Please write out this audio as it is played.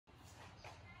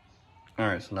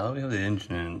Alright, so now that we have the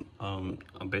engine in,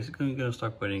 I'm basically gonna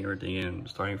start putting everything in,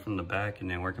 starting from the back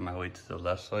and then working my way to the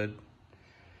left side.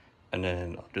 And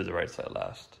then I'll do the right side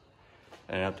last.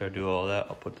 And after I do all that,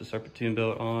 I'll put the serpentine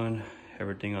belt on,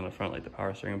 everything on the front, like the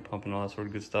power steering pump and all that sort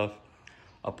of good stuff.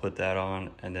 I'll put that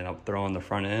on, and then I'll throw on the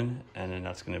front end, and then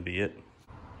that's gonna be it.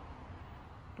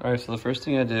 Alright, so the first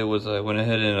thing I did was I went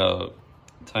ahead and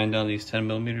tightened down these 10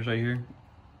 millimeters right here.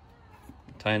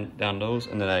 Tying down those,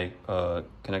 and then I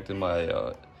connected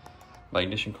my my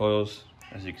ignition coils,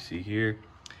 as you can see here,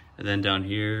 and then down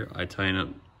here I tighten up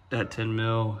that 10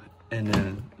 mil and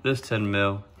then this 10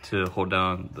 mil to hold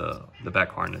down the back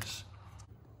harness.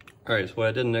 All right, so what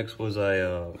I did next was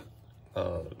on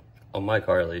my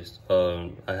car at least, I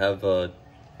have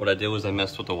what I did was I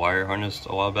messed with the wire harness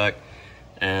a while back,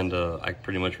 and I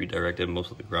pretty much redirected most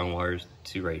of the ground wires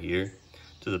to right here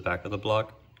to the back of the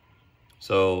block.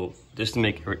 So just to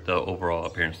make the overall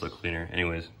appearance look cleaner.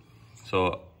 Anyways,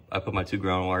 so I put my two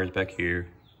ground wires back here.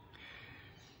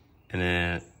 And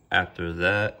then after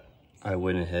that, I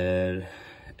went ahead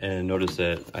and noticed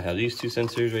that I have these two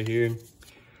sensors right here.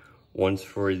 One's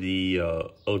for the,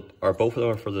 both of them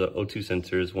are for the O2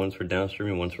 sensors. One's for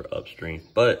downstream and one's for upstream.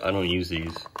 But I don't use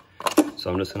these. So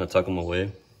I'm just gonna tuck them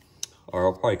away. Or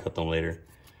I'll probably cut them later.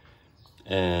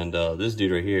 And this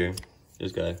dude right here,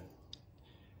 this guy,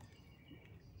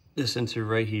 this sensor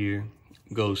right here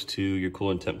goes to your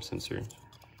coolant temp sensor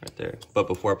right there. But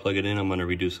before I plug it in, I'm gonna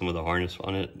redo some of the harness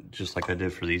on it, just like I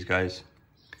did for these guys.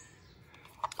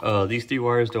 These three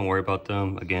wires, don't worry about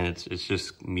them. Again, it's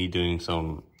just me doing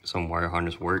some wire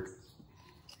harness work.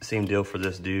 Same deal for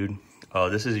this dude.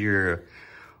 This is your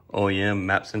OEM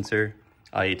map sensor,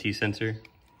 IAT sensor.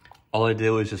 All I did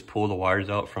was just pull the wires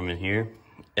out from in here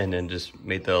and then just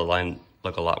made the line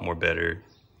look a lot more better.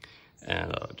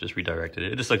 And just redirected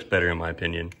it. It just looks better in my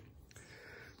opinion.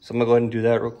 So I'm gonna go ahead and do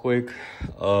that real quick.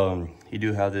 You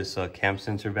do have this cam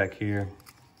sensor back here.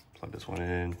 Plug this one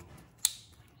in.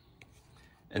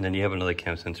 And then you have another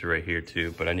cam sensor right here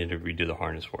too, but I need to redo the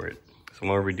harness for it. So I'm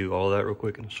gonna redo all of that real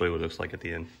quick and show you what it looks like at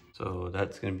the end. So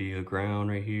that's gonna be a ground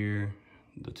right here,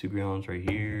 the two grounds right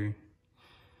here,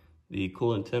 the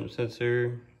coolant temp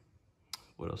sensor.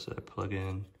 What else did I plug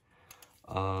in?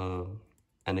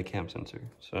 And the cam sensor.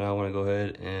 So now I want to go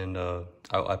ahead and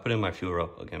I put in my fuel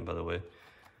rail again, by the way.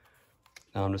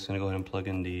 Now I'm just going to go ahead and plug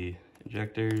in the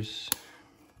injectors.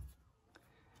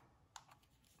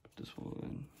 Put this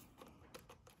one.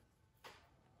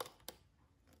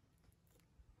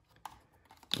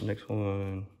 The next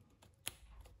one.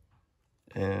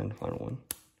 And final one.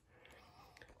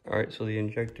 All right, so the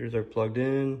injectors are plugged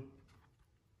in.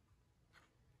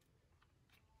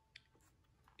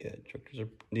 Yeah,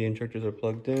 the injectors are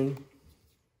plugged in.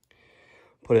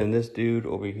 Put in this dude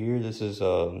over here. This is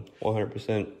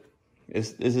 100%.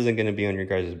 This isn't going to be on your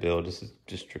guys' build. This is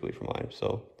just strictly for mine.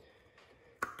 So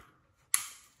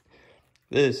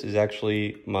this is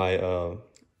actually my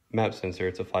map sensor.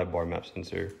 It's a 5-bar map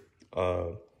sensor.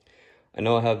 I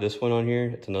know I have this one on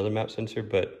here. It's another map sensor,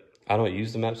 but I don't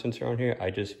use the map sensor on here. I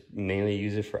just mainly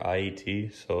use it for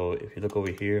IAT. So if you look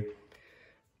over here,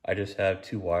 I just have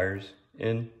two wires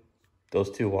in.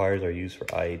 Those two wires are used for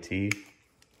IAT.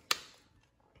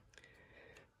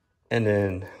 And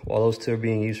then while those two are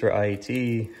being used for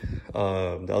IAT,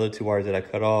 the other two wires that I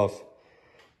cut off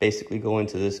basically go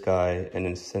into this guy and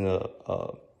then send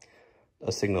a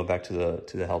signal back to the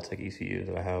Haltech ECU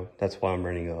that I have. That's why I'm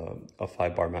running a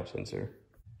 5-bar map sensor.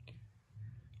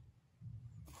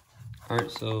 All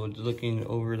right, so looking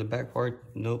over the back part,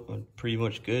 nope, I'm pretty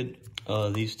much good.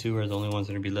 These two are the only ones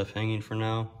that are gonna be left hanging for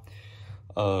now.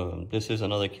 This is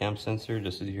another cam sensor.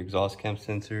 This is your exhaust cam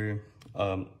sensor.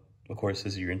 Of course,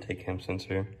 this is your intake cam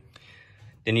sensor.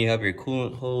 Then you have your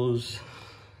coolant hose.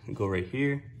 Go right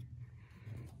here.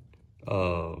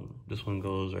 This one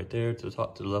goes right there to the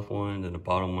top, to the left one, then the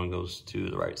bottom one goes to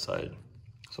the right side.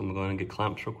 So I'm going to get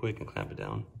clamps real quick and clamp it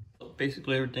down.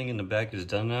 Basically, everything in the back is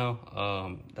done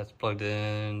now. That's plugged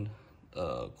in.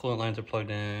 Coolant lines are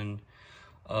plugged in.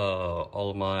 All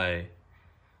of my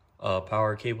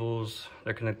power cables,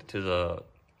 they're connected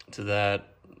to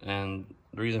that, and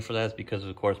the reason for that is because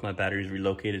of course my battery is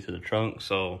relocated to the trunk,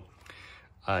 so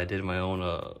I did my own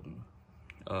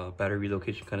battery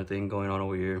relocation kind of thing going on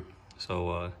over here.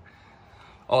 So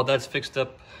all that's fixed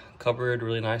up, covered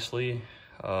really nicely.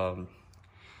 I'll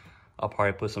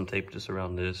probably put some tape just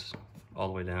around this all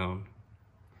the way down.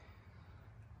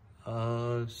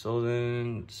 So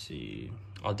then let's see,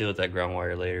 I'll deal with that ground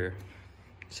wire later.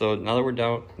 So now that we're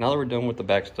done with the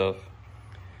back stuff,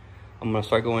 I'm gonna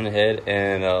start going ahead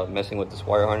and messing with this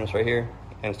wire harness right here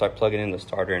and start plugging in the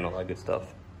starter and all that good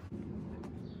stuff.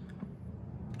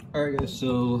 Alright guys,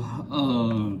 so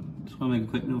just want to make a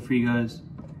quick note for you guys.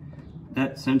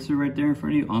 That sensor right there in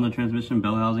front of you on the transmission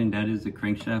bell housing, that is the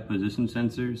crankshaft position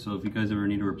sensor. So if you guys ever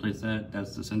need to replace that,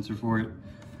 that's the sensor for it.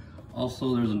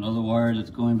 Also, there's another wire that's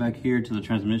going back here to the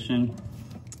transmission.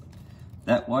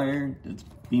 That wire that's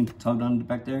being tugged on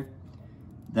back there,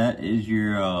 that is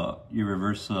your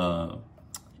reverse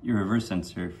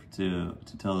sensor to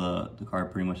tell the car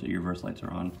pretty much that your reverse lights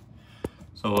are on.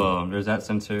 So there's that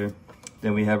sensor.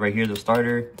 Then we have right here the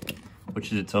starter,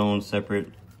 which is its own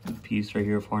separate piece right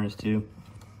here of harness too.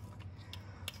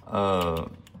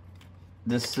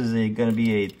 This is gonna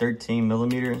be a 13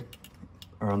 millimeter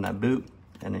around that boot,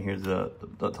 and then here's the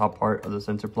top part of the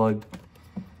sensor plug.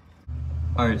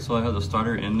 All right, so I have the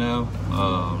starter in now.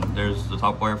 There's the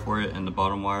top wire for it and the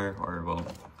bottom wire, or well,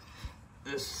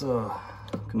 this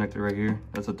connector right here.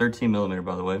 That's a 13 millimeter,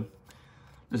 by the way.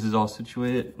 This is all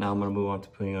situated. Now I'm gonna move on to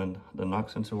putting on the knock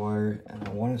sensor wire, and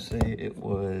I wanna say it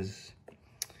was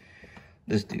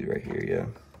this dude right here, yeah.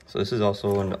 So this is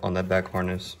also on that back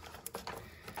harness,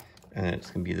 and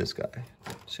it's gonna be this guy.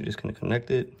 So you're just gonna connect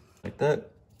it like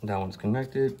that. That one's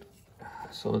connected.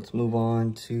 So let's move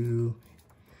on to,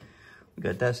 we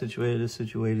got that situated, this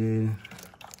situated.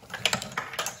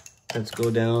 Let's go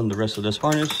down the rest of this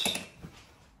harness.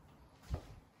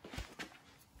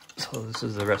 So this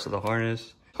is the rest of the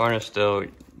harness. Harness still,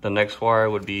 the next wire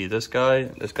would be this guy.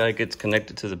 This guy gets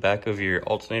connected to the back of your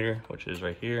alternator, which is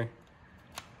right here.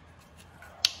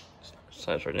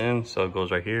 Slides right in, so it goes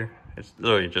right here. It's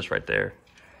literally just right there.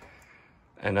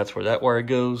 And that's where that wire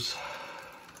goes.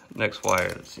 Next wire,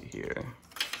 let's see here.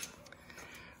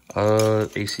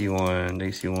 AC1, the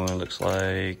AC1 looks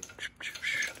like,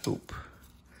 oop.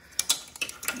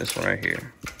 This one right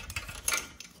here.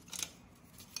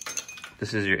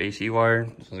 This is your AC wire.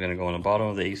 This is gonna go on the bottom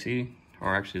of the AC,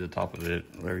 or actually the top of it,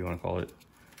 whatever you wanna call it.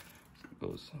 So it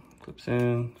goes, clips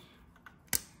in.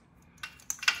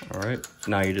 All right,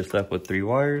 now you're just left with 3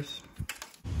 wires.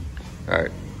 All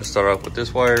right, let's start off with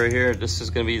this wire right here. This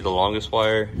is gonna be the longest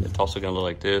wire. It's also gonna look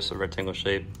like this, a rectangle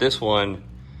shape. This one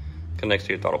connects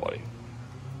to your throttle body.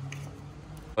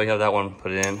 So you have that one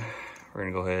put in. We're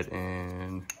gonna go ahead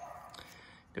and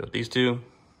deal with these two.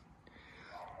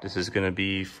 This is gonna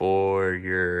be for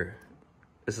your,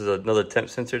 this is another temp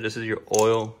sensor. This is your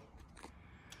oil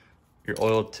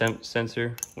temp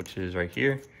sensor, which is right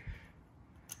here.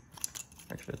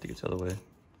 Actually, I think it's the other way.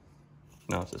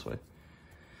 No, it's this way.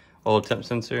 Oil temp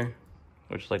sensor,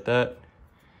 which is like that.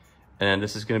 And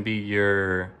this is gonna be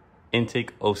your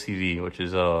intake OCV, which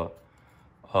is a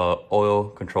oil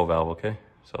control valve, okay?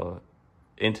 So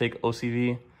intake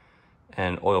OCV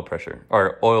and oil pressure,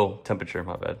 or oil temperature,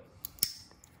 my bad.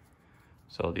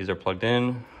 So these are plugged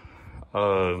in.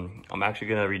 I'm actually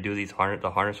gonna redo the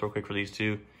harness real quick for these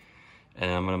two.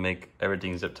 And I'm gonna make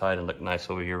everything zip tied and look nice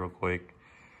over here real quick.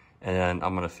 And then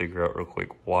I'm gonna figure out real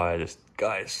quick why this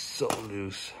guy is so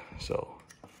loose. So,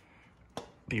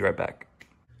 be right back.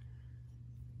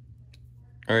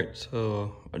 All right,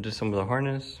 so I did some of the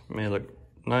harness, made it look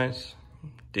nice,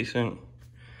 decent.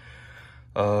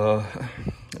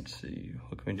 Let's see,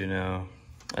 what can we do now?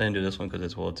 I didn't do this one because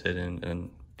it's welted, and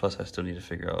plus I still need to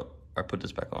figure out, or put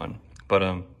this back on. But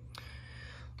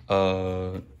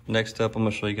next up, I'm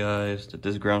gonna show you guys that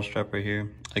this ground strap right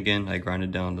here. Again, I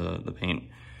grinded down the paint.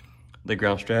 The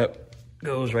ground strap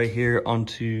goes right here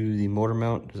onto the motor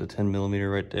mount. There's a 10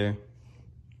 millimeter right there.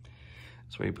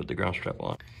 That's where you put the ground strap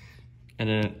on. And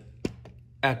then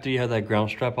after you have that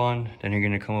ground strap on, then you're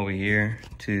gonna come over here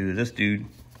to this dude.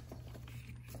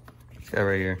 This guy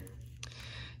right here.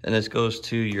 And this goes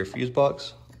to your fuse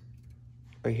box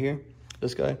right here,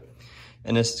 this guy.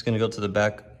 And this is gonna go to the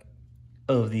back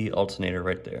of the alternator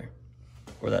right there,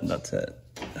 where that nut's at.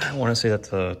 I wanna say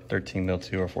that's a 13 mil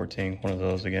 2 or 14, one of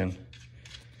those again.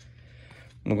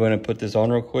 I'm going to put this on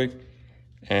real quick,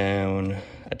 and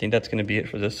I think that's going to be it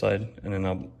for this side. And then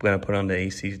I'm going to put on the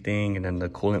AC thing and then the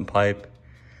coolant pipe,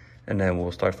 and then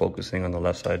we'll start focusing on the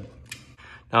left side.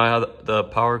 Now I have the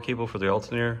power cable for the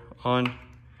alternator on,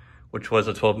 which was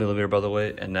a 12 millimeter, by the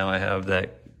way, and now I have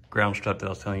that ground strap that I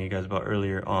was telling you guys about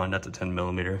earlier on. That's a 10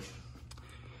 millimeter.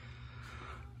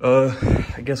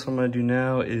 I guess what I'm going to do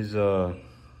now is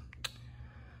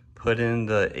put in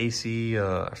the AC,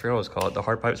 I forgot what it's called, the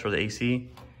hard pipes for the AC.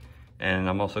 And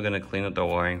I'm also gonna clean up the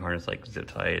wiring harness, like zip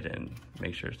tie it and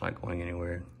make sure it's not going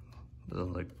anywhere.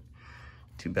 Doesn't look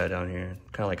too bad down here,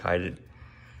 kind of like hide it.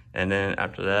 And then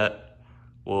after that,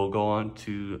 we'll go on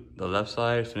to the left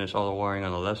side, finish all the wiring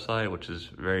on the left side, which is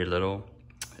very little.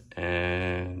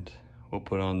 And we'll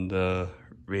put on the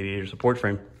radiator support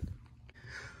frame.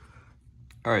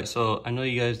 All right, so I know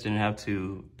you guys didn't have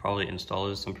to probably install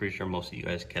this. I'm pretty sure most of you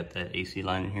guys kept that AC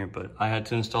line in here, but I had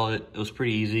to install it. It was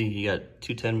pretty easy. You got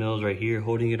 2 10 mils right here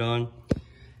holding it on,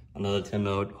 another 10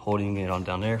 mil holding it on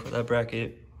down there for that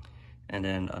bracket, and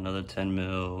then another 10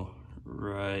 mil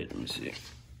right, let me see,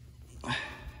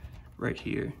 right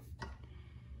here.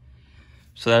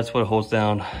 So that's what holds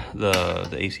down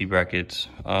the AC brackets.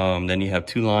 Then you have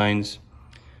 2 lines.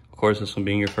 Of course, this one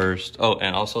being your first. Oh,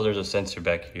 and also there's a sensor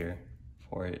back here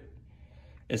for it.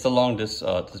 It's along this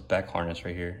this back harness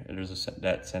right here. And there's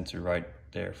that sensor right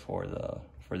there for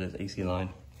this AC line.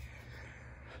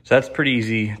 So that's pretty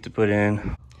easy to put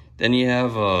in. Then you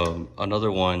have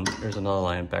another one. There's another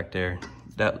line back there.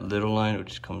 That little line,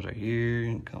 which comes right here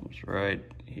and comes right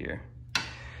here.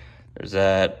 There's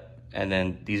that. And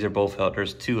then these are both held.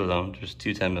 There's 2 of them. There's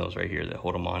 2 10 mils right here that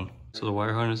hold them on. So the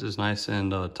wire harness is nice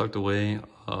and tucked away.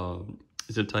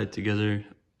 Zip tied together.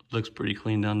 Looks pretty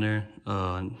clean down there.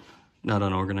 Not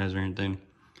unorganized or anything.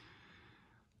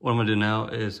 What I'm gonna do now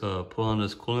is pull on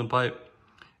this coolant pipe,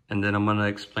 and then I'm gonna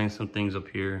explain some things up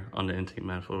here on the intake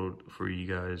manifold for you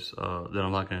guys that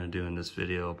I'm not gonna do in this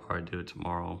video. I'll probably do it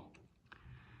tomorrow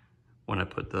when I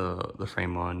put the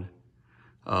frame on.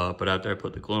 But after I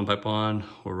put the coolant pipe on,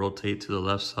 we'll rotate to the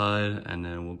left side, and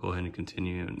then we'll go ahead and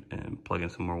continue and plug in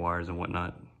some more wires and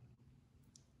whatnot.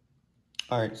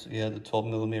 All right, so you have the 12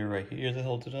 millimeter right here that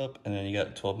holds it up, and then you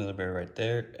got 12 millimeter right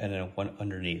there, and then one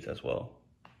underneath as well.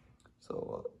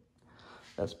 So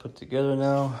that's put together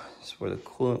now. This is where the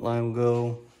coolant line will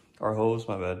go, our hose,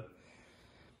 my bad.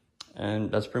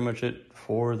 And that's pretty much it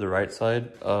for the right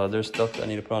side. There's stuff that I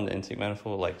need to put on the intake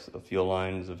manifold, like the fuel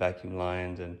lines, the vacuum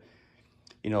lines, and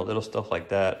you know, little stuff like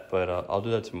that. But I'll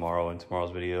do that tomorrow in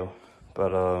tomorrow's video.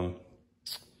 But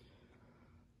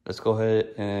let's go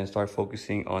ahead and start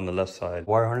focusing on the left side.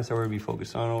 Wire harness that we're gonna be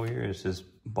focused on over here is this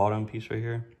bottom piece right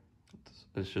here.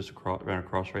 It's just ran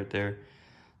across right there.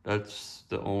 That's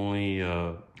the only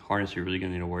harness you're really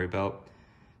gonna need to worry about.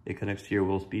 It connects to your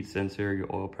wheel speed sensor, your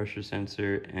oil pressure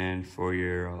sensor, and for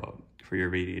your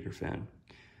radiator fan.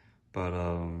 But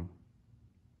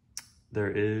there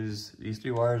is these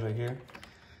 3 wires right here.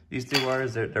 These 3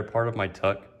 wires, they're part of my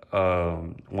tuck.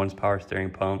 One's power steering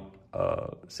pump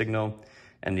signal,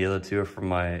 and the other 2 are from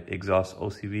my exhaust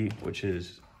OCV, which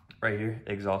is right here,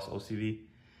 exhaust OCV.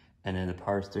 And then the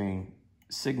power steering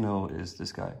signal is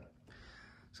this guy.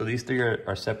 So these 3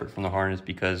 are separate from the harness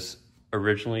because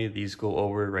originally these go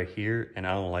over right here, and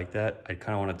I don't like that. I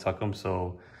kind of want to tuck them,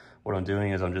 so what I'm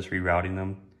doing is I'm just rerouting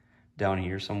them down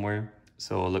here somewhere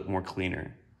so it'll look more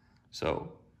cleaner.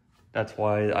 So that's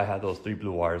why I have those 3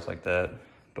 blue wires like that.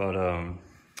 But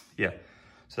yeah,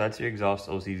 so that's your exhaust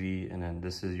OCV, and then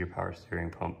this is your power steering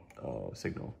pump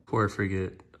signal. Before I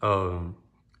forget,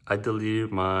 I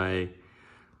deleted my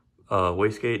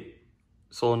Wastegate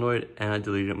Solenoid, and I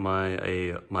deleted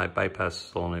my bypass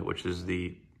solenoid, which is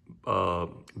the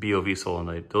BOV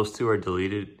Solenoid. Those 2 are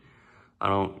deleted. I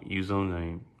don't use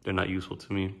them. They're not useful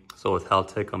to me. So with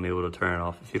Haltech, I'm able to turn it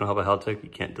off. If you don't have a Haltech, you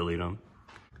can't delete them.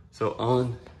 So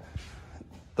on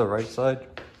the right side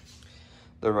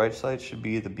should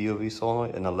be the BOV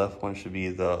solenoid, and the left one should be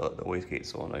the Wastegate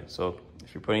solenoid. So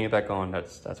if you're putting it back on,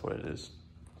 that's what it is.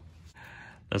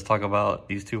 Let's talk about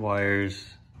these 2 wires,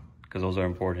 because those are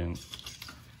important.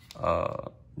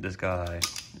 This guy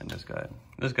and this guy.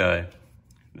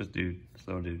 This dude, this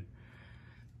little dude.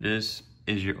 This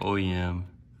is your Oem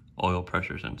Oil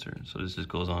Pressure Sensor. So this just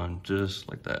goes on just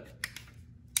like that.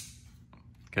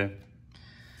 Okay.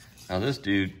 Now this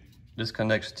dude, this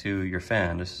connects to your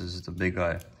fan. This is the big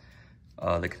guy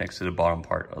that connects to the bottom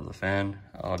part of the fan.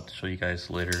 I'll show you guys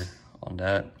later on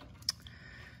that.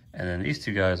 And then these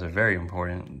 2 guys are very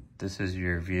important. This is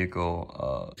your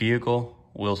vehicle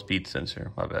wheel speed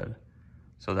sensor, my bad.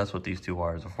 So that's what these 2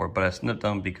 wires are for. But I snipped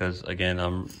them because, again,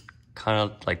 I'm kind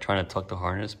of like trying to tuck the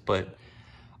harness, but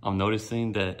I'm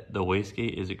noticing that the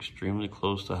wastegate is extremely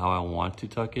close to how I want to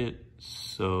tuck it.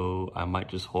 So I might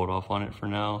just hold off on it for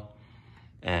now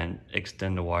and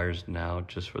extend the wires now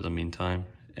just for the meantime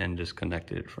and just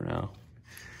connect it for now.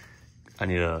 I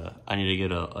need to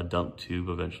get a dump tube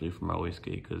eventually for my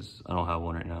wastegate because I don't have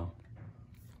one right now.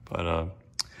 But I'm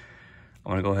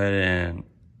gonna go ahead and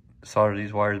solder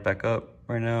these wires back up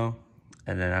right now,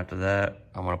 and then after that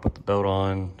I'm gonna put the belt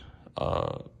on,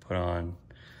 put on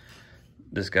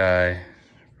this guy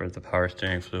for the power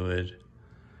steering fluid,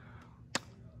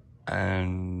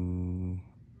 and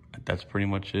that's pretty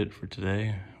much it for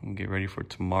today. I'm gonna get ready for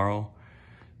tomorrow,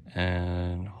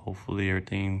 and hopefully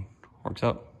everything works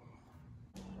out.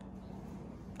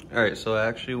 All right, so I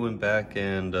actually went back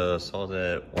and saw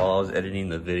that while I was editing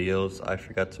the videos, I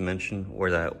forgot to mention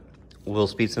where that wheel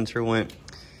speed sensor went.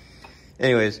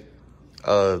 Anyways,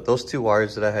 those 2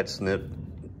 wires that I had snipped,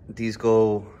 these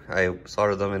go, I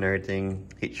soldered them and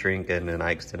everything, heat shrink, and then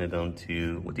I extended them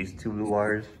to with these 2 blue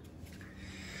wires.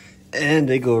 And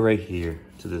they go right here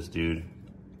to this dude.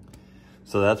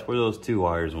 So that's where those 2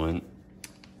 wires went.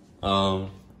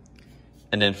 And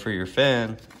then for your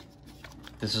fan,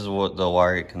 this is what the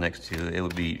wire it connects to. It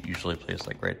would be usually placed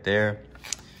like right there.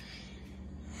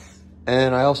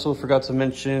 And I also forgot to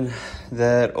mention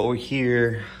that over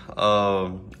here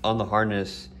on the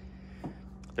harness,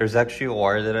 there's actually a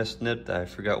wire that I snipped. I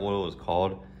forgot what it was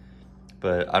called,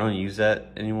 but I don't use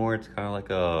that anymore. It's kind of like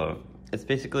it's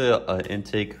basically an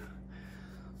intake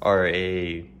or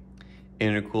a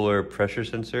intercooler pressure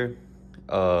sensor.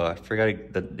 I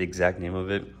forgot the exact name of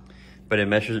it, but it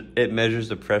measures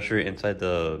the pressure inside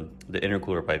the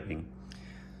intercooler piping.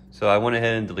 So I went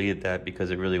ahead and deleted that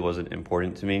because it really wasn't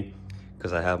important to me,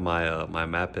 because I have my my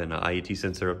map and IAT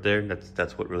sensor up there.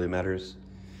 That's what really matters.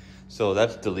 So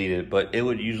that's deleted, but it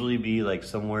would usually be like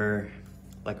somewhere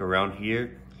like around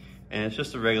here, and it's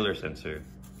just a regular sensor.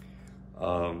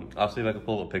 I'll see if I can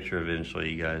pull up a picture of it and show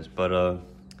you guys. But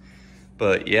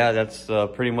yeah, that's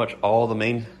pretty much all the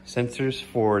main sensors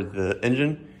for the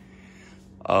engine.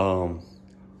 We're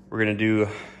gonna do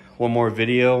one more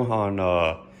video on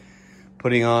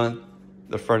putting on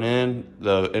the front end,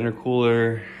 the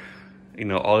intercooler, you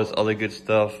know, all this other good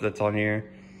stuff that's on here.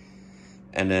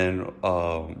 And then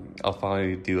I'll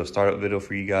finally do a startup video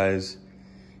for you guys,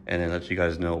 and then let you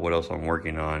guys know what else I'm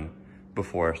working on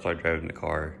before I start driving the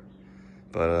car.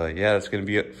 But yeah, that's gonna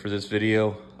be it for this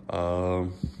video.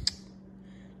 2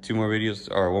 more videos,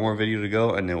 or 1 more video to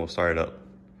go, and then we'll start it up.